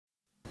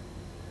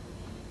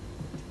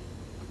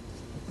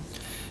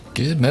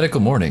Good medical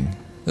morning.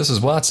 This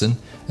is Watson,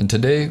 and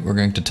today we're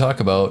going to talk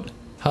about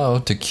how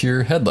to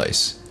cure head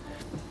lice.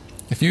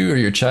 If you or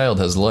your child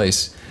has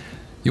lice,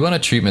 you want a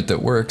treatment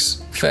that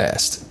works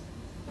fast.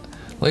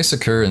 Lice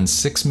occur in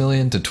 6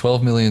 million to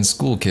 12 million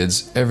school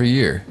kids every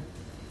year.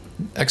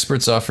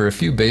 Experts offer a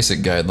few basic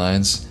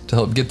guidelines to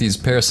help get these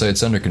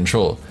parasites under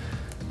control.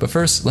 But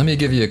first, let me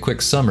give you a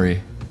quick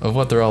summary of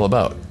what they're all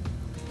about.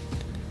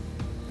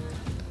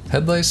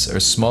 Head lice are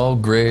small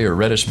gray or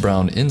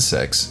reddish-brown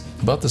insects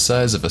about the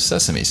size of a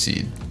sesame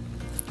seed.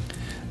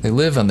 They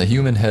live on the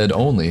human head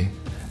only,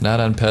 not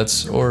on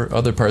pets or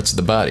other parts of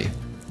the body.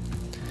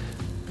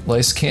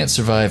 Lice can't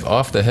survive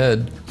off the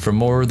head for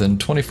more than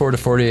 24 to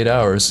 48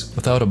 hours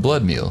without a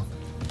blood meal.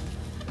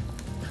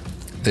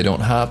 They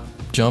don't hop,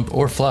 jump,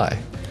 or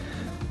fly.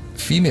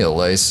 Female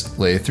lice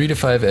lay 3 to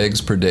 5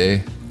 eggs per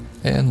day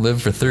and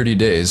live for 30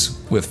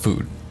 days with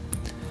food.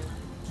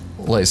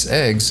 Lice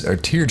eggs are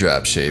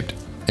teardrop shaped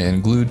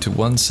and glued to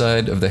one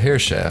side of the hair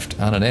shaft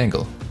on an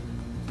angle.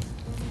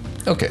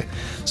 Okay,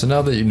 so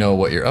now that you know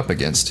what you're up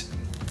against,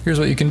 here's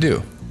what you can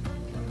do.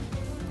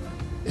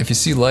 If you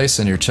see lice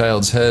on your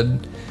child's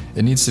head,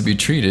 it needs to be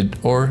treated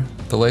or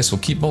the lice will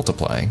keep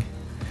multiplying.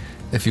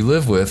 If you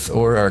live with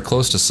or are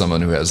close to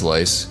someone who has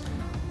lice,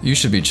 you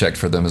should be checked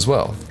for them as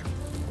well.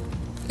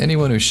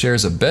 Anyone who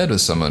shares a bed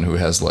with someone who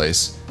has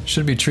lice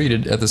should be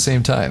treated at the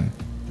same time.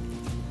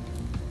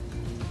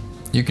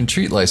 You can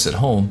treat lice at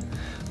home.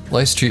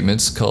 Lice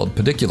treatments called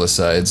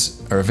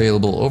pediculicides are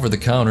available over the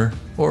counter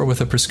or with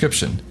a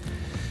prescription.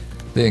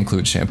 They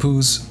include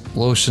shampoos,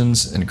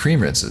 lotions, and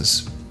cream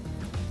rinses.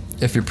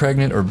 If you're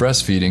pregnant or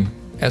breastfeeding,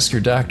 ask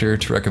your doctor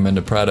to recommend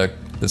a product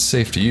that's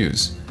safe to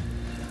use.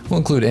 We'll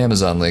include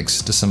Amazon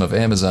links to some of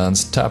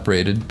Amazon's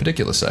top-rated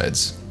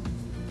pediculicides.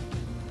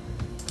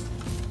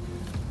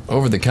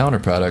 Over-the-counter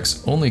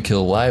products only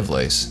kill live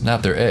lice,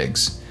 not their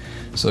eggs,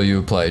 so you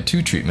apply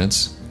 2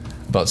 treatments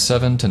about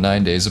 7 to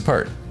 9 days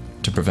apart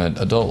to prevent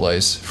adult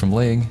lice from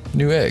laying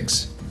new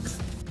eggs.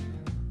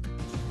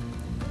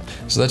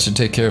 So that should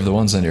take care of the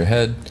ones on your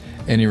head.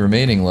 Any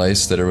remaining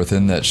lice that are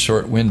within that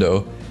short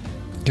window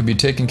can be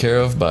taken care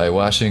of by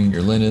washing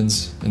your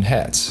linens and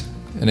hats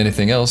and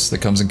anything else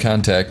that comes in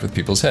contact with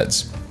people's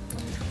heads.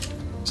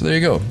 So there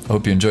you go. I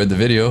hope you enjoyed the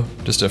video.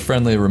 Just a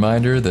friendly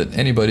reminder that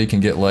anybody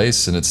can get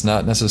lice and it's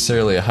not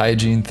necessarily a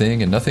hygiene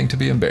thing and nothing to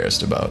be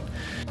embarrassed about.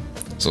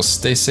 So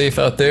stay safe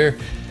out there.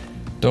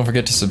 Don't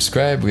forget to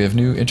subscribe. We have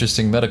new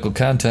interesting medical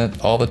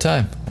content all the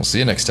time. We'll see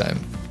you next time.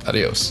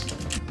 Adios.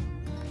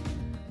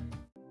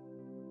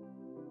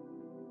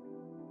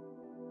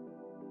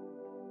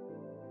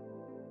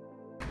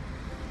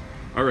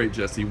 All right,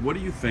 Jesse, what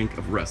do you think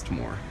of Rest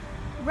More?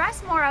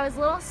 Rest More, I was a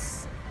little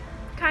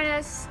kind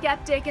of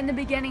skeptic in the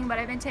beginning, but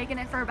I've been taking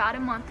it for about a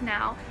month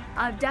now.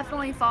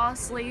 Definitely fall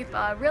asleep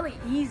really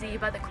easy,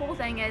 but the cool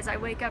thing is I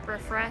wake up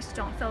refreshed,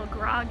 don't feel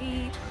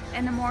groggy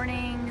in the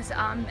mornings.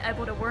 I'm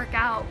able to work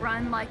out,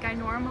 run like I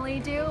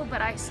normally do,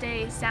 but I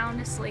stay sound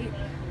asleep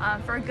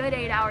for a good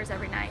 8 hours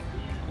every night.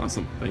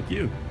 Awesome, thank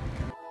you.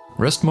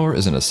 Rest More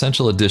is an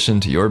essential addition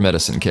to your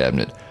medicine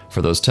cabinet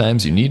for those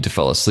times you need to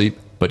fall asleep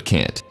but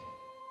can't.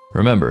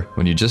 Remember,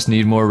 when you just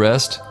need more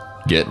rest,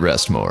 get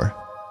Rest More.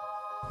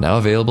 Now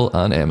available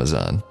on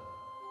Amazon.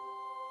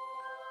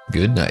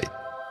 Good night.